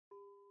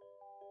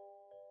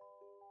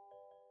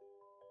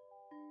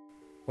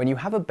When you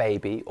have a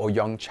baby or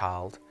young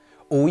child,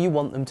 all you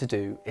want them to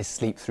do is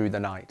sleep through the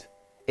night.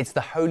 It's the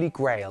holy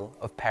grail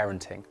of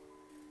parenting.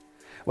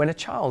 When a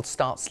child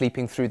starts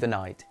sleeping through the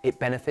night, it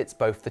benefits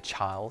both the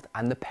child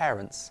and the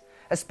parents,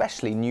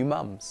 especially new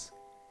mums.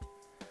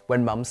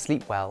 When mums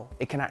sleep well,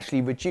 it can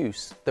actually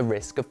reduce the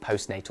risk of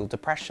postnatal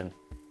depression.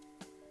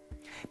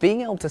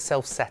 Being able to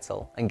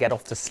self-settle and get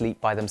off to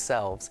sleep by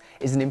themselves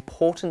is an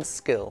important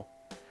skill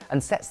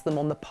and sets them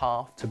on the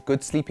path to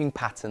good sleeping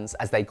patterns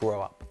as they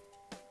grow up.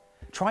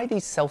 Try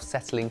these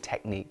self-settling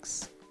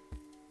techniques.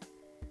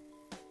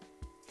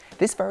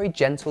 This very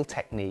gentle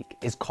technique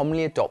is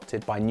commonly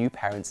adopted by new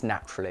parents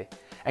naturally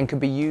and can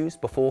be used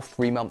before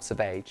 3 months of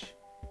age.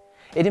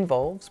 It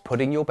involves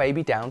putting your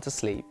baby down to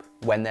sleep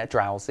when they're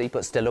drowsy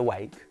but still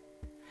awake.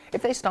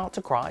 If they start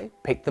to cry,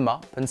 pick them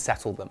up and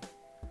settle them.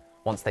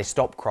 Once they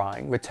stop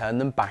crying, return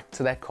them back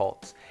to their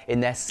cots in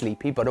their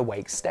sleepy but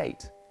awake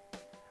state.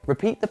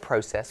 Repeat the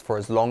process for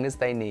as long as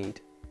they need.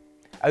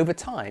 Over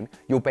time,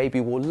 your baby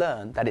will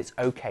learn that it's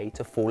okay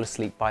to fall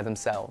asleep by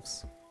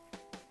themselves.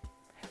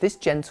 This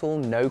gentle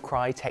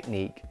no-cry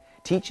technique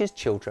teaches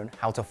children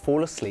how to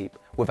fall asleep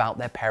without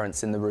their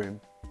parents in the room.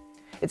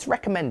 It's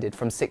recommended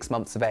from 6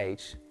 months of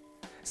age.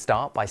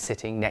 Start by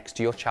sitting next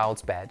to your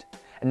child's bed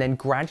and then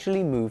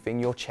gradually moving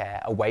your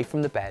chair away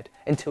from the bed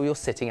until you're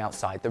sitting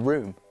outside the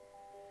room.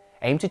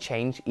 Aim to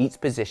change each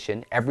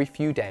position every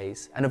few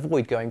days and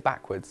avoid going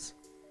backwards.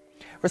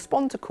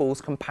 Respond to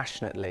calls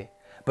compassionately,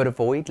 but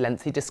avoid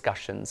lengthy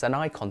discussions and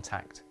eye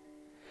contact.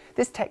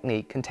 This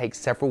technique can take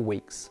several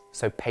weeks,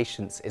 so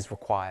patience is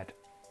required.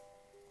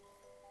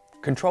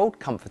 Controlled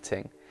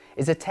comforting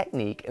is a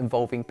technique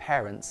involving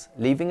parents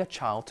leaving a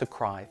child to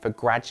cry for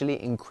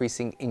gradually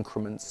increasing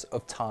increments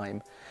of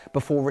time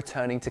before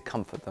returning to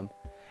comfort them,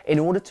 in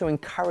order to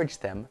encourage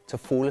them to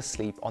fall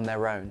asleep on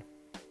their own.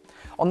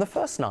 On the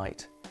first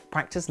night,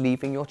 practice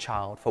leaving your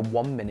child for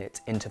 1-minute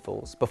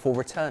intervals before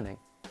returning.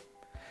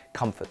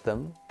 Comfort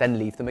them, then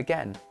leave them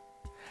again.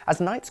 As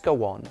nights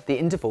go on, the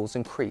intervals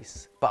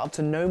increase, but up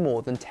to no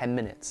more than 10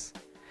 minutes.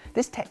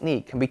 This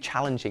technique can be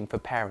challenging for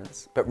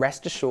parents, but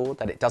rest assured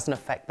that it doesn't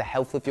affect the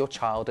health of your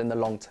child in the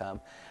long term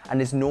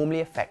and is normally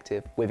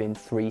effective within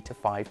 3 to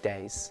 5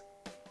 days.